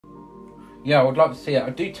Yeah, I would like to see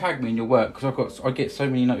it. Do tag me in your work, because I get so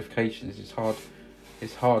many notifications. It's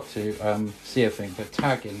hard to see everything. But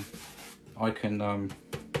tagging, I can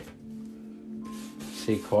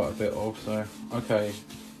see quite a bit of. So okay,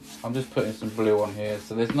 I'm just putting some blue on here.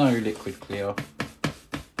 So there's no liquid clear.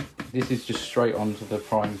 This is just straight onto the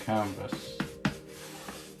prime canvas.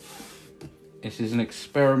 This is an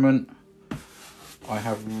experiment. I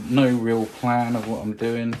have no real plan of what I'm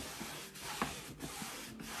doing.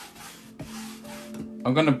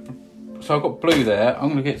 So I've got blue there. I'm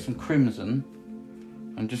gonna get some crimson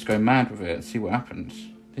and just go mad with it and see what happens.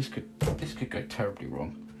 This could go terribly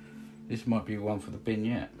wrong. This might be one for the bin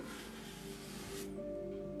yet.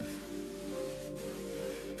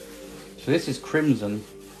 So this is crimson.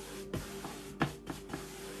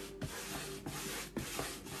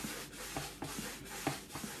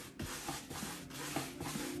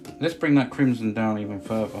 Let's bring that crimson down even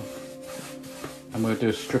further. And we'll do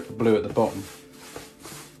a strip of blue at the bottom.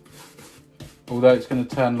 Although it's going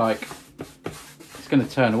to turn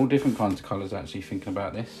all different kinds of colours actually, thinking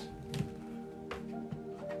about this.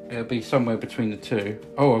 It'll be somewhere between the two.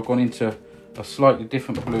 Oh, I've gone into a slightly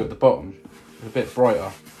different blue at the bottom. It's a bit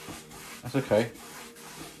brighter. That's okay.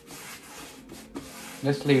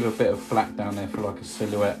 Let's leave a bit of black down there for like a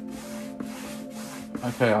silhouette.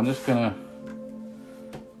 Okay, I'm just gonna...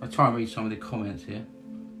 I'll try and read some of the comments here.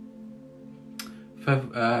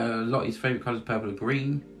 Lottie's favourite colours, purple and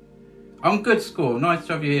green. I'm good, Score. Nice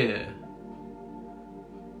to have you here.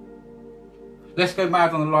 Let's go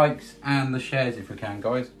mad on the likes and the shares if we can,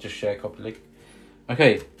 guys. Just share, copy link.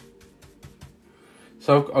 Okay.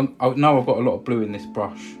 So I know I've got a lot of blue in this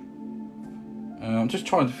brush. I'm just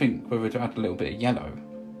trying to think whether to add a little bit of yellow.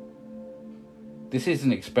 This is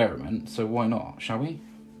an experiment, so why not? Shall we?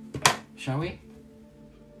 Shall we?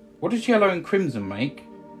 What does yellow and crimson make?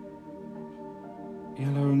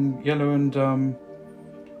 Yellow and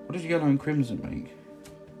what does yellow and crimson make?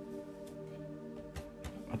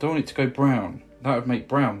 I don't want it to go brown. That would make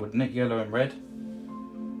brown, wouldn't it? Yellow and red.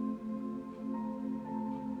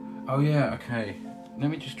 Oh yeah, okay. Let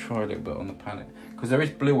me just try a little bit on the palette, because there is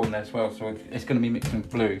blue on there as well, so it's going to be mixing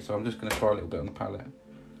with blue. So I'm just going to try a little bit on the palette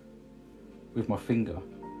with my finger.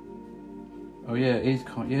 Oh yeah, it is.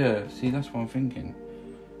 Yeah, see, that's what I'm thinking.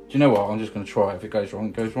 Do you know what? I'm just going to try it. If it goes wrong,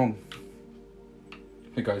 it goes wrong.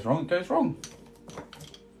 If it goes wrong, it goes wrong.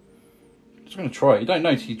 I'm just going to try it. You don't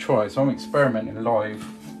know till you try, so I'm experimenting live.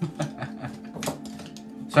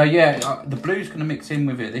 So yeah, the blue's going to mix in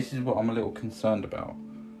with it. This is what I'm a little concerned about,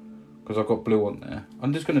 because I've got blue on there.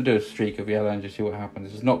 I'm just going to do a streak of yellow and just see what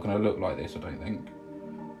happens. It's not going to look like this, I don't think.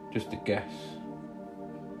 Just a guess.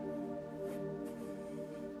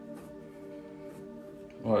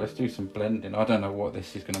 Right, let's do some blending. I don't know what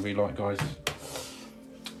this is going to be like, guys.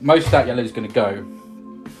 Most of that yellow is going to go.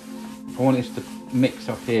 I want this to mix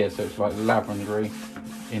up here, so it's like lavendery,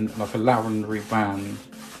 in like a lavendery band.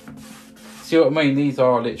 See what I mean? These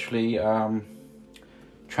are literally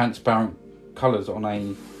transparent colours on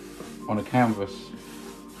a canvas.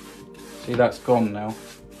 See, that's gone now,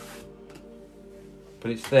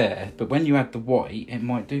 but it's there. But when you add the white, it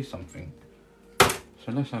might do something.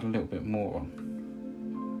 So let's add a little bit more on.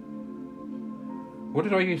 What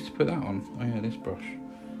did I use to put that on? Oh yeah, this brush.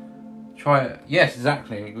 Try it. Yes,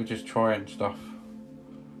 exactly. We're just trying stuff.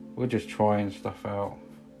 We're just trying stuff out.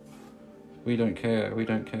 We don't care. We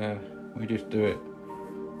don't care. We just do it.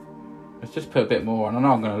 Let's just put a bit more on. I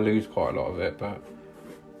know I'm going to lose quite a lot of it, but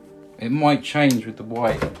it might change with the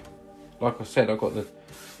white. Like I said, I've got the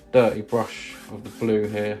dirty brush of the blue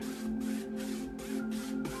here.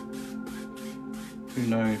 Who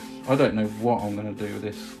knows? I don't know what I'm going to do with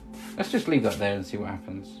this. Let's just leave that there and see what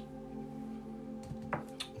happens.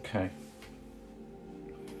 Okay.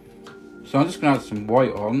 So I'm just going to add some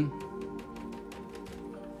white on.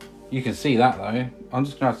 You can see that though. I'm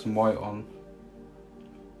just going to add some white on.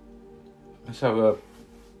 Let's have a...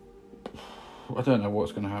 I don't know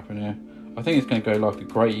what's going to happen here. I think it's going to go like a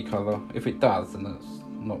grey colour. If it does, then that's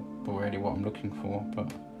not really what I'm looking for, but...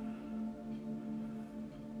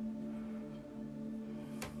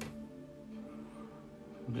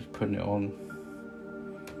 I'm just putting it on.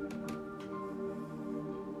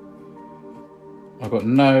 I've got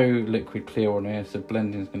no liquid clear on here, so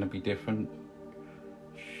blending is going to be different.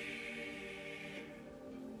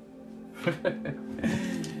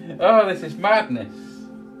 Oh, this is madness.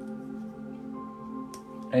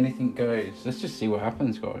 Anything goes. Let's just see what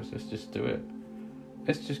happens, guys. Let's just do it.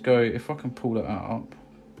 Let's just go, if I can pull that up.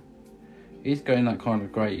 It's going that kind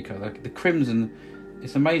of grey colour. The crimson,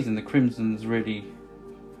 it's amazing, the crimson's really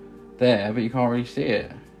there, but you can't really see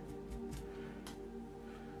it.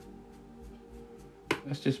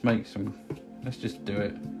 let's just make some, let's just do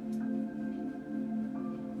it.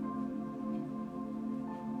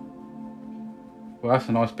 Well, that's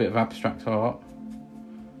a nice bit of abstract art.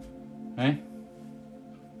 Eh?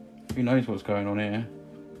 Who knows what's going on here?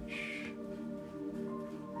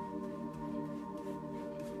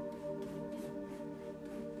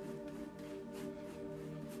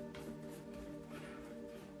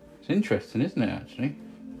 It's interesting, isn't it, actually?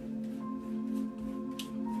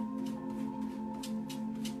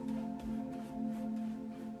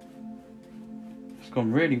 It's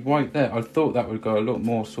gone really white there. I thought that would go a lot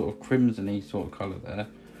more sort of crimson-y sort of colour there.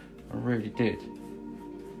 I really did.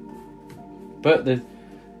 But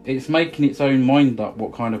it's making its own mind up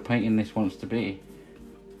what kind of painting this wants to be.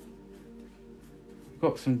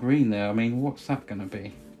 Got some green there. I mean, what's that going to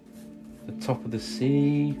be? The top of the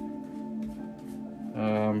sea.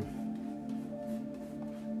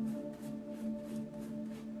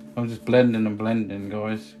 I'm just blending and blending,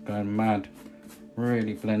 guys. Going mad.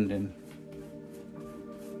 Really blending.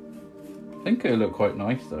 I think it'll look quite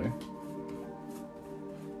nice though.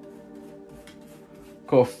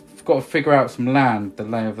 Got to figure out some land, the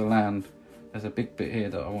lay of the land. There's a big bit here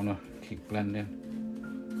that I want to keep blending.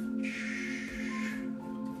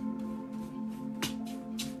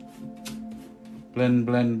 Blend,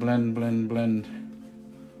 blend, blend, blend, blend.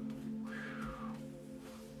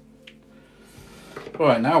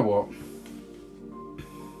 Right, now what?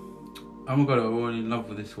 I'm already in love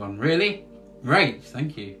with this one. Really? Great,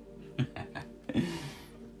 thank you.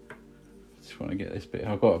 Just want to get this bit.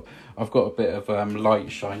 I've got a bit of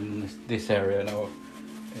light shining in this area now.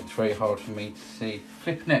 It's very hard for me to see.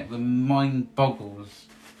 Flipping it, the mind boggles.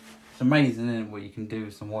 It's amazing, isn't it, what you can do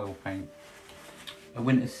with some oil paint. A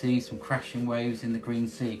winter sea, some crashing waves in the green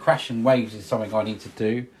sea. Crashing waves is something I need to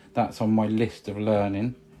do. That's on my list of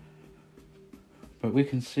learning. But we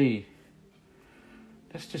can see.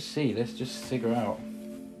 Let's just figure out.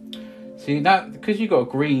 See that, because you got a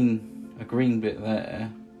green bit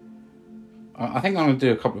there. I think I'm going to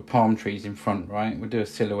do a couple of palm trees in front, right? We'll do a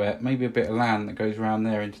silhouette, maybe a bit of land that goes around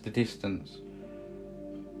there into the distance.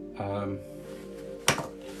 I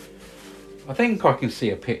think I can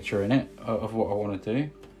see a picture in it of what I want to do.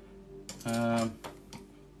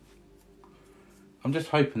 I'm just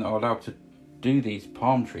hoping that I'll be able to do these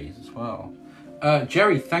palm trees as well.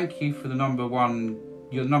 Jerry, thank you for the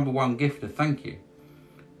your number one gifter, thank you.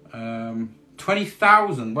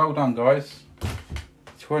 20,000, well done guys.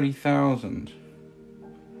 20,000.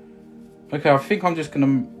 Okay, I think I'm just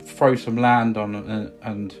gonna throw some land on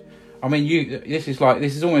and I mean this is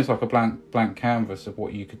almost like a blank canvas of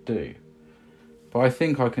what you could do. But I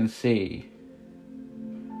think I can see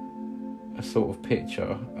a sort of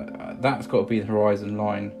picture. That's got to be the horizon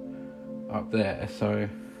line up there, so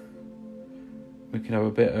we can have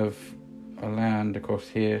a bit of a land across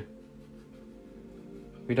here.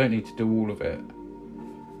 We don't need to do all of it,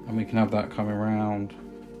 and we can have that coming around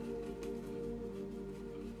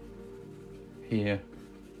here,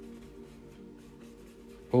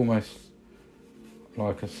 almost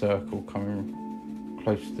like a circle coming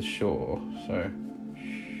close to the shore. So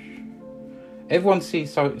everyone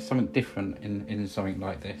sees something different in something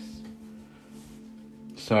like this.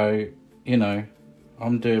 So, you know,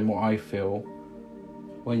 I'm doing what I feel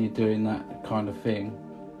when you're doing that kind of thing.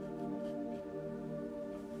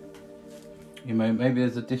 You know, maybe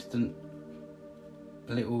there's a distant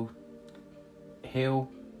little hill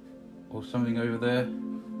or something over there,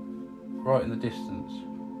 right in the distance.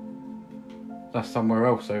 That's somewhere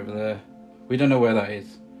else over there. We don't know where that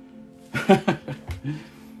is.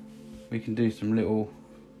 We can do some little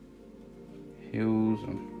hills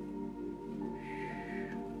and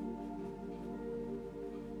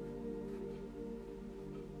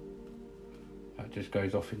that just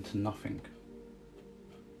goes off into nothing.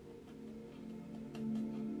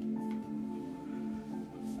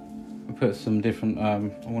 I'll put some different, I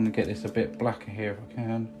want to get this a bit blacker here if I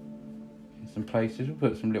can. In some places, we'll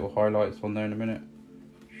put some little highlights on there in a minute.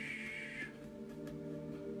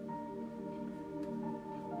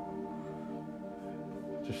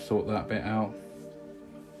 Just sort that bit out.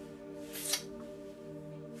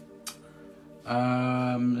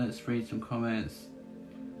 Let's read some comments.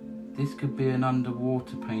 This could be an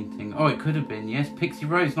underwater painting. Oh, it could have been, yes. Pixie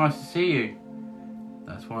Rose, nice to see you.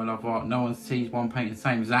 That's why I love art. No one sees one painting the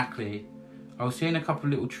same. Exactly. I was seeing a couple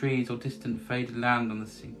of little trees or distant faded land on the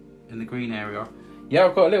sea, in the green area. Yeah,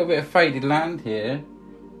 I've got a little bit of faded land here.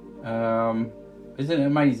 Isn't it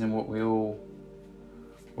amazing what we all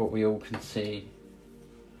can see?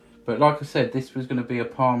 But like I said, this was going to be a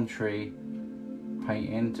palm tree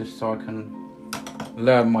painting, just so I can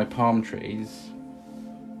learn my palm trees.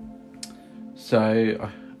 So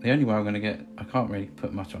the only way I'm going to get, I can't really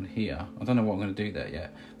put much on here. I don't know what I'm going to do there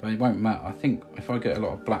yet, but it won't matter. I think if I get a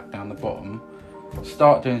lot of black down the bottom,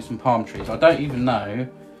 start doing some palm trees. I don't even know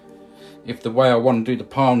if the way I want to do the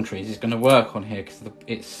palm trees is going to work on here because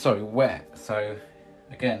it's so wet. So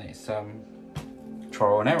again, it's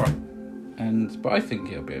trial and error, but I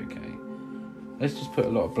think it'll be okay. Let's just put a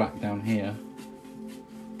lot of black down here.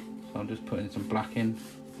 So I'm just putting some black in.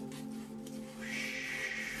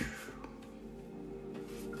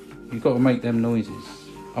 You've got to make them noises.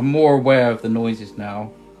 I'm more aware of the noises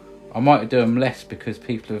now. I might do them less because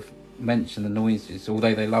people have mentioned the noises,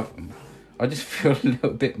 although they love them. I just feel a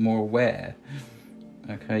little bit more aware.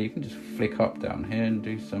 Okay, you can just flick up down here and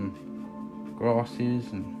do some grasses,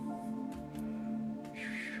 and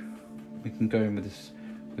we can go in with this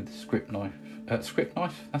with the script knife. Script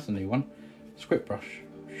knife? That's a new one. Script brush.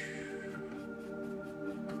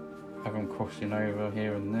 Have them crossing over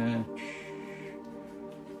here and there.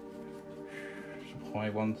 Some high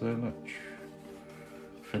ones there, look.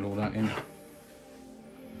 Fill all that in.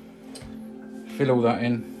 Fill all that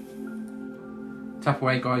in. Tap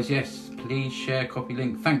away, guys. Yes, please share, copy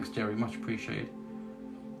link. Thanks, Jerry. Much appreciated.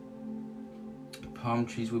 Palm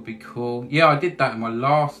trees would be cool. Yeah, I did that in my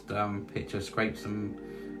last picture. Scraped some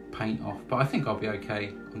paint off, but I think I'll be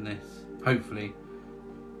okay on this. Hopefully.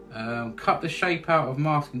 Cut the shape out of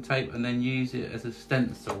masking tape and then use it as a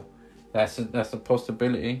stencil. That's a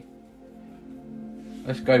possibility.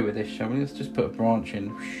 Let's go with this, shall we? Let's just put a branch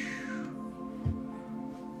in.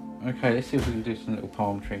 Okay, let's see if we can do some little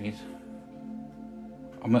palm trees.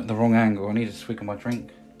 I'm at the wrong angle. I need a swig of my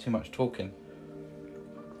drink. Too much talking.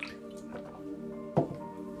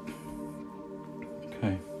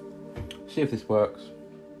 Okay. See if this works.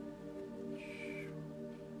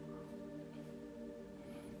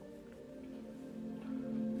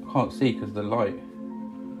 I can't see because of the light.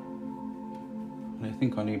 And I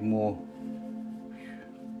think I need more.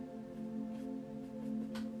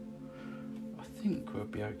 I think we'll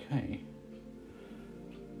be okay.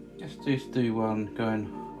 Let's just do one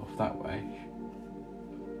going off that way.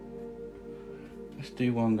 Let's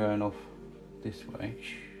do one going off this way.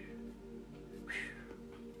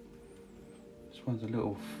 This one's a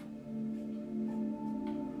little...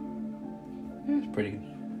 Yeah, it's pretty good.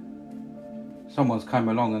 Someone's come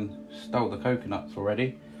along and stole the coconuts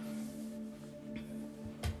already.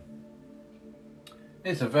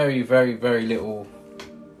 It's a very, very, very little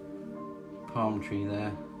palm tree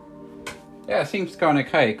there. Yeah, it seems going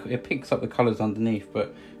okay. It picks up the colours underneath,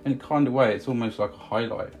 but in a kind of way, it's almost like a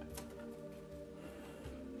highlight.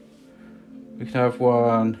 We could have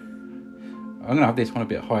one. I'm going to have this one a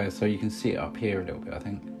bit higher so you can see it up here a little bit, I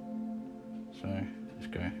think. So, let's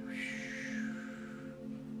go.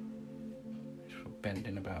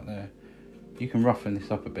 Bending about there. You can roughen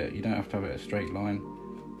this up a bit. You don't have to have it a straight line.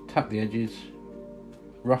 Tap the edges.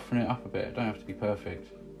 Roughen it up a bit. It don't have to be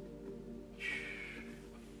perfect.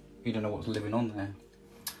 You don't know what's living on there.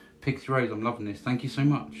 Pixie Rose, I'm loving this. Thank you so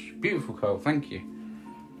much. Beautiful, Carl. Thank you.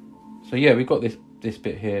 So yeah, we've got this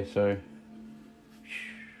bit here. So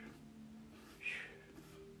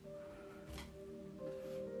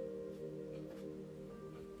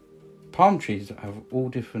palm trees have all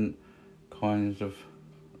different kinds of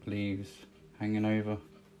leaves hanging over,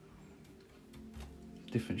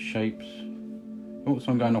 different shapes.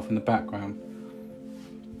 Also, I'm going off in the background.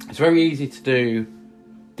 It's very easy to do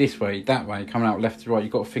this way, that way, coming out left to right.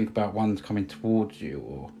 You've got to think about ones coming towards you,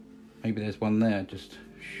 or maybe there's one there just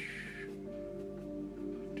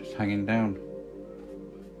hanging down.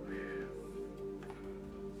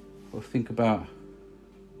 Or think about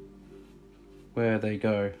where they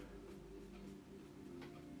go.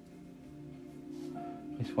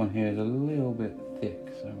 This one here is a little bit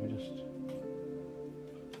thick, so we just...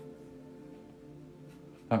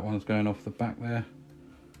 That one's going off the back there.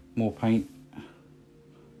 More paint.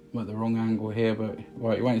 I'm at the wrong angle here, but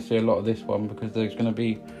right, you won't see a lot of this one because there's going to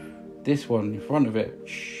be this one in front of it.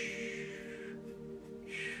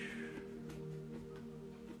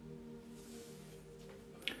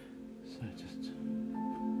 So just...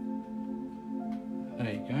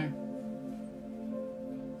 There you go.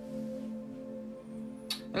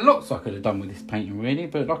 Lots I could have done with this painting really,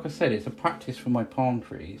 but like I said, it's a practice for my palm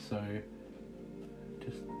tree, so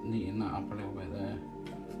just neaten that up a little bit there.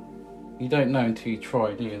 You don't know until you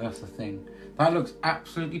try, do you? That's the thing. That looks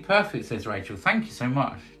absolutely perfect, says Rachel. Thank you so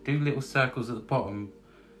much. Do little circles at the bottom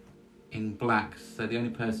in black, so the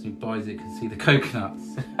only person who buys it can see the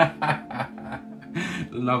coconuts.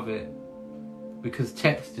 Love it. Because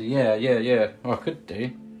texture, yeah. Oh, I could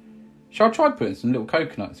do. Shall I try putting some little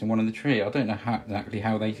coconuts in one of the tree? I don't know exactly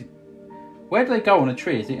how they Where do they go on a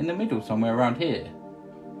tree? Is it in the middle somewhere around here?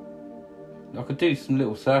 I could do some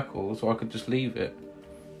little circles, or I could just leave it.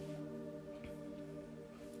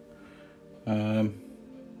 I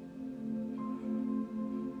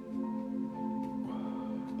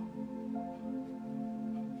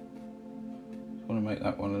want to make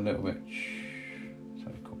that one a little bit so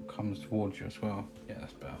it comes towards you as well. Yeah,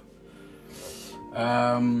 that's better.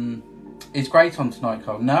 It's great on tonight,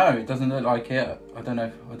 Carl. No, it doesn't look like it. I don't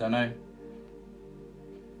know.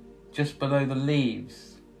 Just below the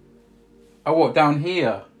leaves. Oh, what, down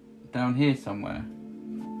here? Down here somewhere.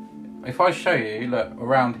 If I show you, look,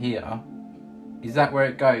 around here, is that where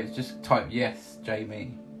it goes? Just type yes,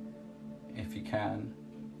 Jamie, if you can.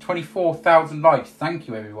 24,000 likes. Thank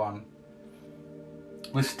you, everyone.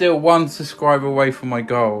 We're still 1 subscriber away from my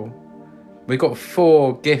goal. We got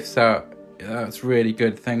 4 gifts out. That's really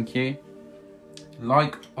good. Thank you.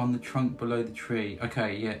 Like on the trunk below the tree.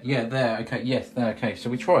 Okay, yeah, there. Okay, yes, there. Okay,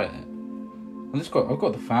 so we try it. I've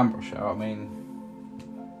got the fan brush out.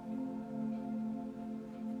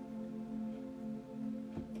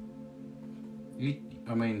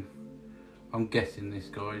 I mean, I'm guessing this,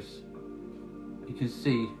 guys. You can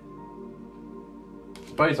see. I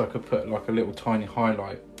suppose I could put like a little tiny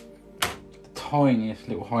highlight, the tiniest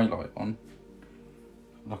little highlight on,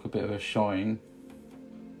 like a bit of a shine.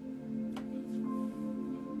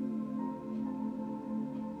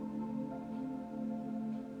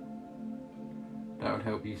 That would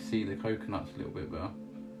help you see the coconuts a little bit better.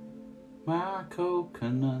 My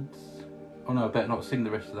coconuts. Oh no, I better not sing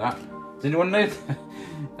the rest of that. Does anyone know that?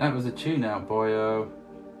 That was a tune out by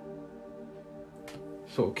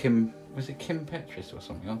sort of Kim, was it Kim Petras or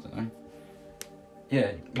something? I don't know.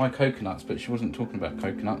 Yeah, My Coconuts, but she wasn't talking about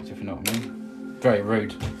coconuts, if you know what I mean. Very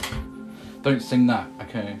rude. Don't sing that,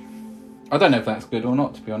 okay. I don't know if that's good or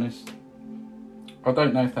not, to be honest. I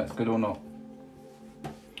don't know if that's good or not.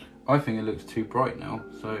 I think it looks too bright now,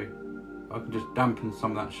 so I can just dampen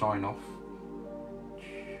some of that shine off.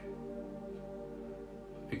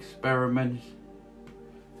 Experiment.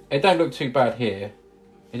 It don't look too bad here.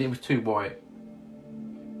 It was too white.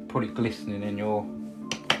 Probably glistening in your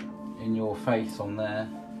face on there.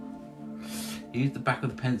 Use the back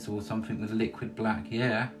of the pencil or something with liquid black.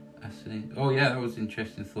 Yeah, oh yeah, that was an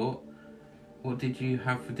interesting thought. What did you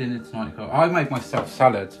have for dinner tonight, Carl? I made myself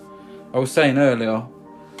salad. I was saying earlier,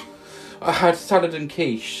 I had salad and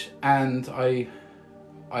quiche, and I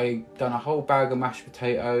done a whole bag of mashed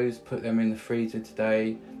potatoes, put them in the freezer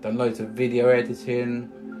today, done loads of video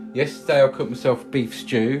editing. Yesterday I cooked myself beef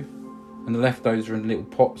stew, and the leftovers are in little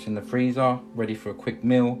pots in the freezer, ready for a quick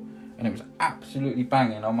meal, and it was absolutely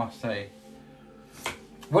banging, I must say.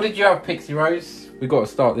 What did you have, Pixie Rose? We've got to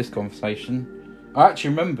start this conversation. I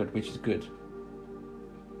actually remembered, which is good.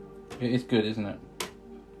 It is good, isn't it? I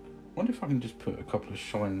wonder if I can just put a couple of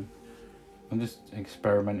shine. I'm just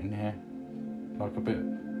experimenting here. Like just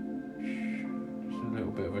a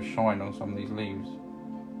little bit of a shine on some of these leaves.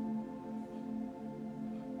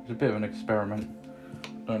 It's a bit of an experiment.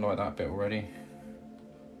 Don't like that bit already.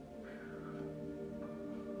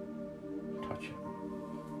 Touch it.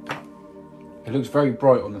 It looks very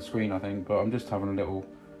bright on the screen, I think, but I'm just having a little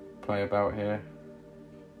play about here.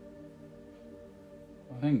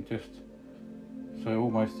 I think just so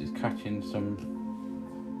almost it's catching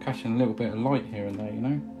a little bit of light here and there, you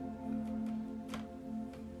know.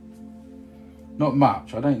 Not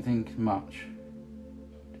much, I don't think much.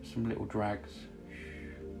 Just some little drags.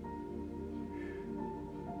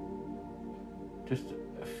 Just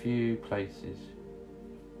a few places.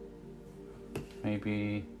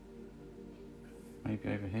 Maybe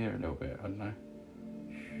over here a little bit, I don't know.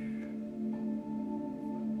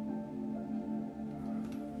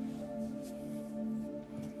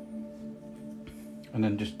 And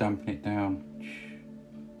then just dampen it down.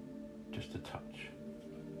 Just a touch.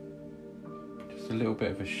 Just a little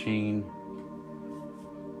bit of a sheen.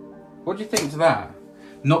 What do you think to that?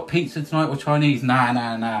 Not pizza tonight or Chinese?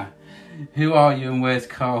 Nah. Who are you and where's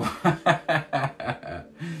Carl?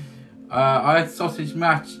 I had sausage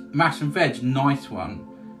mash and veg, nice one.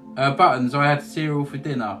 Buttons, I had cereal for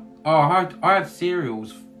dinner. Oh, I had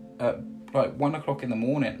cereals at like 1 o'clock in the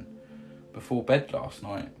morning before bed last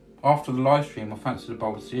night. After the live stream, I fancied a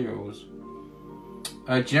bowl of cereals.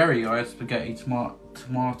 Jerry, I had spaghetti,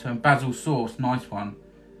 tomato and basil sauce, nice one.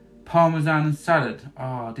 Parmesan and salad.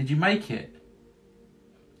 Ah, did you make it?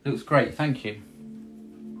 Looks great, thank you.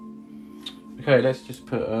 Okay, let's just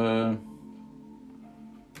put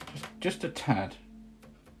just a tad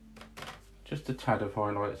of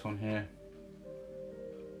highlights on here.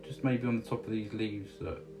 Just maybe on the top of these leaves.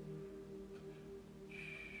 Look.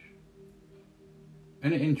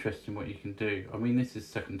 Isn't it interesting what you can do? I mean, this is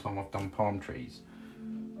the second time I've done palm trees,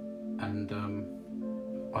 and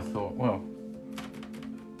I thought, well,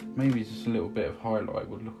 maybe just a little bit of highlight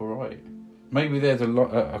would look alright. Maybe there's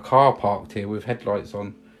a car parked here with headlights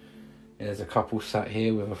on. There's a couple sat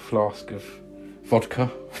here with a flask of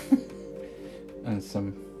vodka and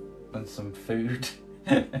some food.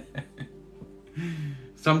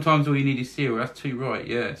 Sometimes all you need is cereal. That's too right.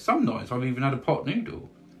 Yeah. Some nights I've even had a pot noodle.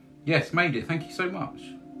 Yes, made it. Thank you so much.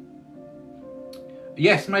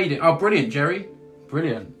 Yes, made it. Oh, brilliant, Jerry.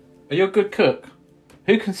 Brilliant. Are you a good cook?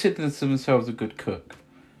 Who considers themselves a good cook?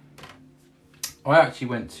 I actually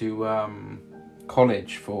went to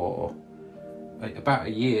college for about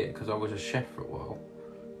a year because I was a chef for a while,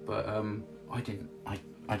 but I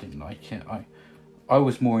didn't like it. I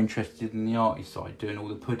was more interested in the arty side, doing all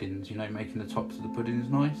the puddings, you know, making the tops of the puddings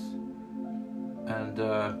nice, and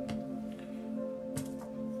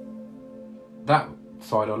that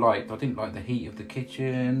side I liked. I didn't like the heat of the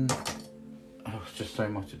kitchen. Oh, it's just so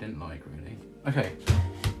much I didn't like, really. Okay,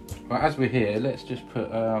 well, as we're here, let's just put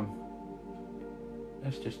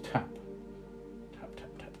let's just tap.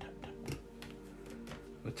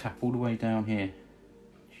 We'll tap all the way down here.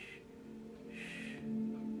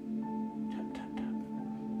 Tap, tap, tap.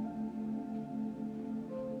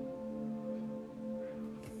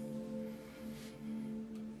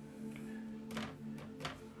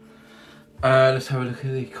 Let's have a look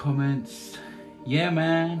at the comments. Yeah,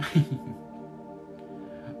 man.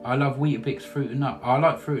 I love Weetabix fruit and nut. I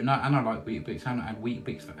like fruit and nut, and I like Weetabix. I haven't had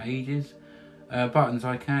Weetabix for ages. Buttons,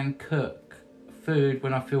 I can cook food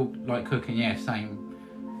when I feel like cooking. Yeah, same.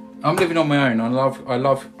 I'm living on my own. I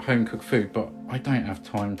love home cooked food, but I don't have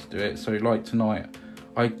time to do it. So like tonight,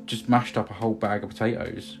 I just mashed up a whole bag of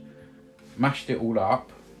potatoes, mashed it all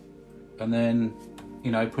up, and then,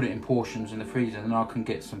 you know, put it in portions in the freezer, and then I can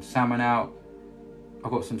get some salmon out.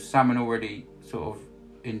 I've got some salmon already sort of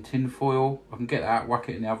in tin foil. I can get that, whack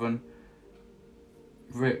it in the oven.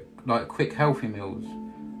 Like quick healthy meals.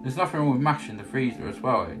 There's nothing wrong with mashing the freezer as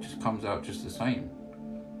well. It just comes out just the same.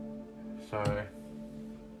 So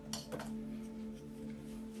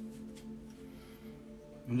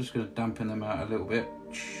I'm just going to dampen them out a little bit.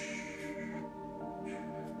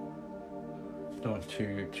 Don't want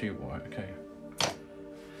too white.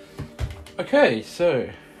 Okay, so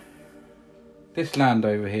this land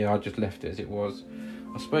over here, I just left it as it was.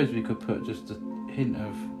 I suppose we could put just a hint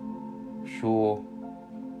of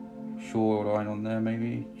shoreline on there,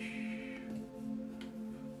 maybe.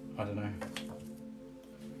 I don't know.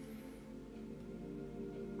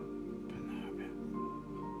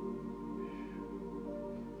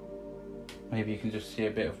 Maybe you can just see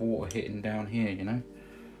a bit of water hitting down here, you know.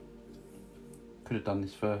 Could have done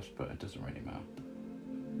this first, but it doesn't really matter.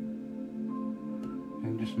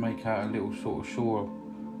 And just make out a little sort of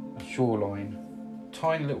shoreline.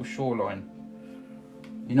 Tiny little shoreline.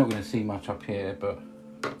 You're not going to see much up here, but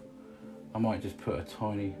I might just put a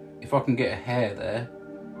tiny... If I can get a hair there,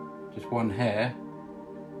 just one hair.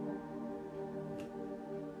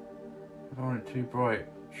 I don't want it too bright.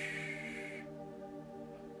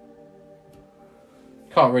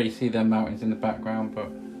 Can't really see them mountains in the background,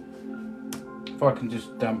 but if I can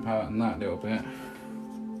just damp out on that little bit.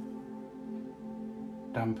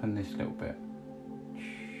 Dampen this little bit.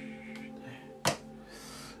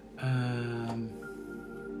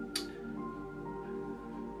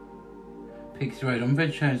 Pixie Road. I'm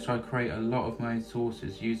vegetarian, so I create a lot of my own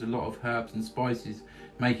sauces, use a lot of herbs and spices,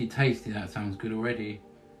 make it tasty. That sounds good already.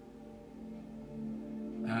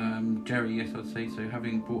 Jerry, yes, I'd say so.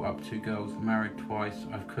 Having brought up 2 girls, married twice,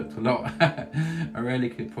 I've cooked a lot. I rarely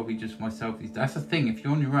cook, probably just myself. That's the thing, if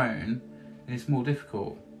you're on your own, it's more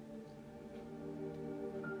difficult.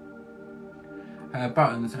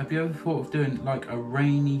 Buttons, have you ever thought of doing like a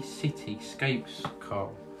rainy cityscapes,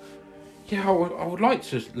 Carl? Yeah, I would like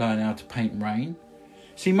to learn how to paint rain.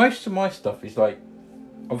 See, most of my stuff is like,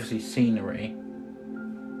 obviously scenery.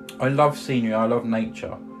 I love scenery, I love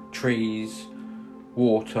nature. Trees,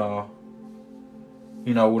 water,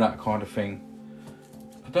 you know, all that kind of thing.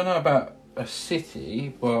 I don't know about a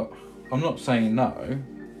city, but I'm not saying no.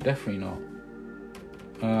 Definitely not.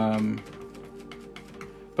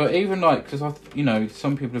 But even like, because you know,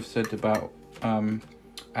 some people have said about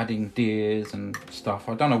adding deers and stuff.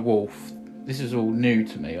 I've done a wolf. This is all new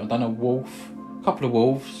to me. I've done a wolf, a couple of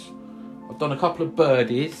wolves. I've done a couple of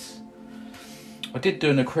birdies. I did do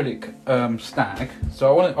an acrylic stag,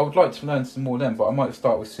 so I would like to learn some more of them, but I might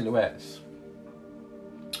start with silhouettes.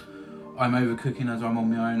 I'm overcooking as I'm on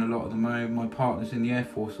my own a lot at the moment. My partner's in the Air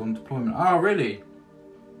Force on deployment. Oh, really?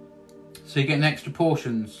 So you're getting extra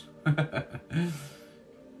portions.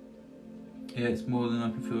 Yeah, it's more than I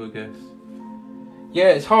can feel, I guess. Yeah,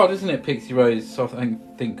 it's hard, isn't it, Pixie Rose? So I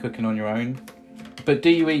think cooking on your own. But do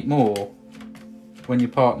you eat more when your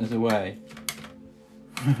partner's away?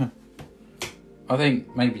 I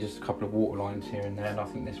think maybe just a couple of water lines here and there, and I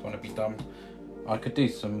think this one will be done. I could do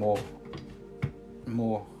some more,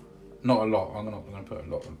 not a lot. I'm not going to put a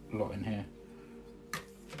lot in here.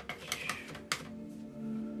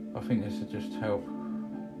 I think this will just help.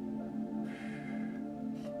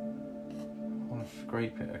 I want to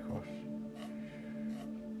scrape it across.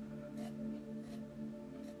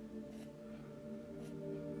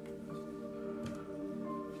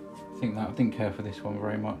 I didn't care for this one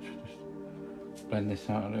very much. Just blend this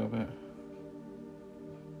out a little bit.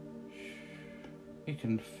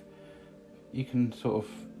 You can sort of,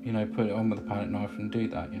 you know, put it on with a palette knife and do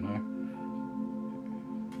that, you know.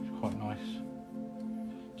 It's quite nice.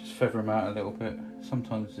 Just feather them out a little bit.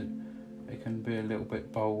 Sometimes it can be a little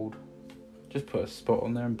bit bold. Just put a spot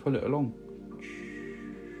on there and pull it along.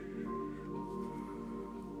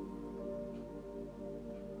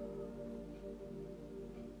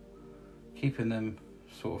 Keeping them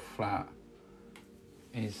sort of flat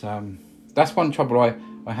is that's one trouble I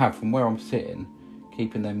have from where I'm sitting.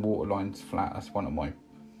 Keeping them water lines flat, that's one of my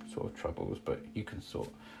sort of troubles, but you can sort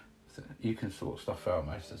stuff out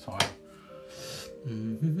most of the time.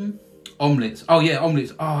 Omelettes. Oh yeah,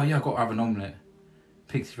 omelettes. Oh yeah, I've got to have an omelette.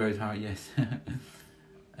 Pixie Rose, how yes.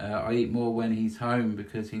 I eat more when he's home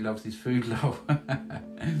because he loves his food, love.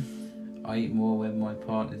 I eat more when my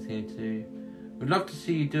partner's here too. Would love to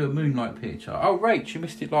see you do a moonlight picture. Oh, Rach, you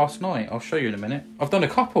missed it last night. I'll show you in a minute. I've done a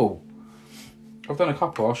couple.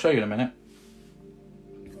 I'll show you in a minute.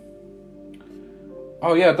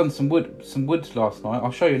 Oh yeah, I've done some woods last night.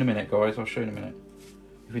 I'll show you in a minute, guys. I'll show you in a minute.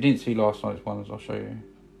 If you didn't see last night's ones, I'll show you.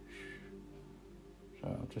 So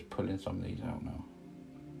I'm just pulling some of these out now.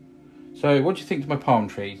 So, what do you think of my palm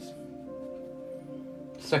trees?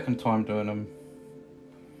 Second time doing them.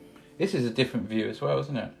 This is a different view as well,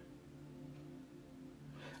 isn't it?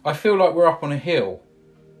 I feel like we're up on a hill.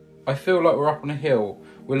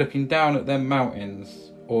 We're looking down at them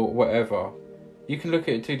mountains or whatever. You can look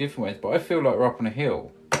at it two different ways, but I feel like we're up on a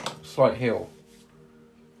hill. Slight hill.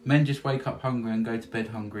 Men just wake up hungry and go to bed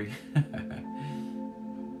hungry.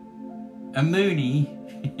 A Mooney.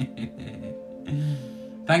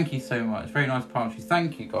 Thank you so much. Very nice palm trees.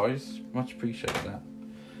 Thank you, guys. Much appreciate that.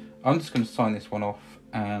 I'm just going to sign this one off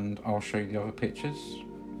and I'll show you the other pictures.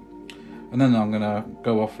 And then I'm going to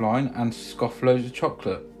go offline and scoff loads of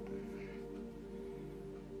chocolate.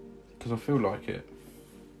 Because I feel like it.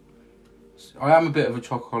 I am a bit of a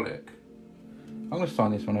chocoholic. I'm going to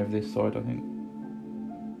sign this one over this side, I think.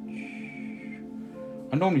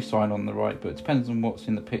 I normally sign on the right, but it depends on what's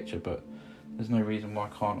in the picture, but there's no reason why I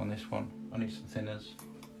can't on this one. I need some thinners.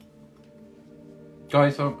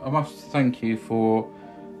 Guys, I must thank you for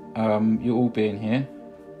you all being here.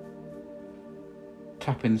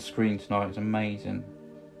 Tapping the screen tonight is amazing.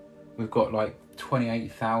 We've got like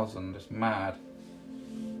 28,000, it's mad.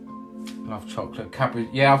 Love chocolate. Cadbury,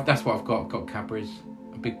 yeah, that's what I've got. I've got Cadbury's,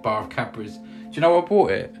 a big bar of Cadbury's. Do you know why I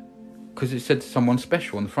bought it? Because it said someone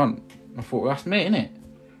special on the front. I thought, well, that's me, innit?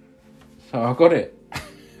 So I got it.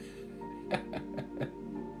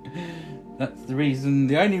 That's the reason,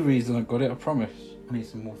 the only reason I got it, I promise. I need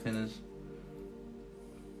some more thinners.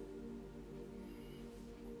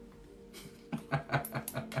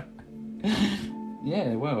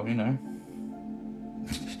 Yeah, well, you know.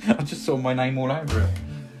 I just saw my name all over it.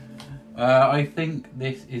 I think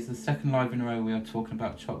this is the second live in a row we are talking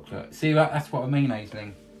about chocolate. See, that's what I mean,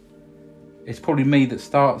 Aisling. It's probably me that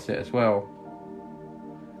starts it as well.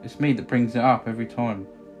 It's me that brings it up every time.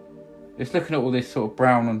 It's looking at all this sort of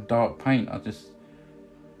brown and dark paint. I just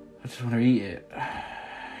want to eat it.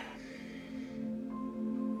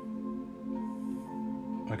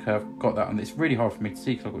 Okay, I've got that, and it's really hard for me to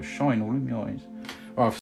see because I've got shine all in my eyes.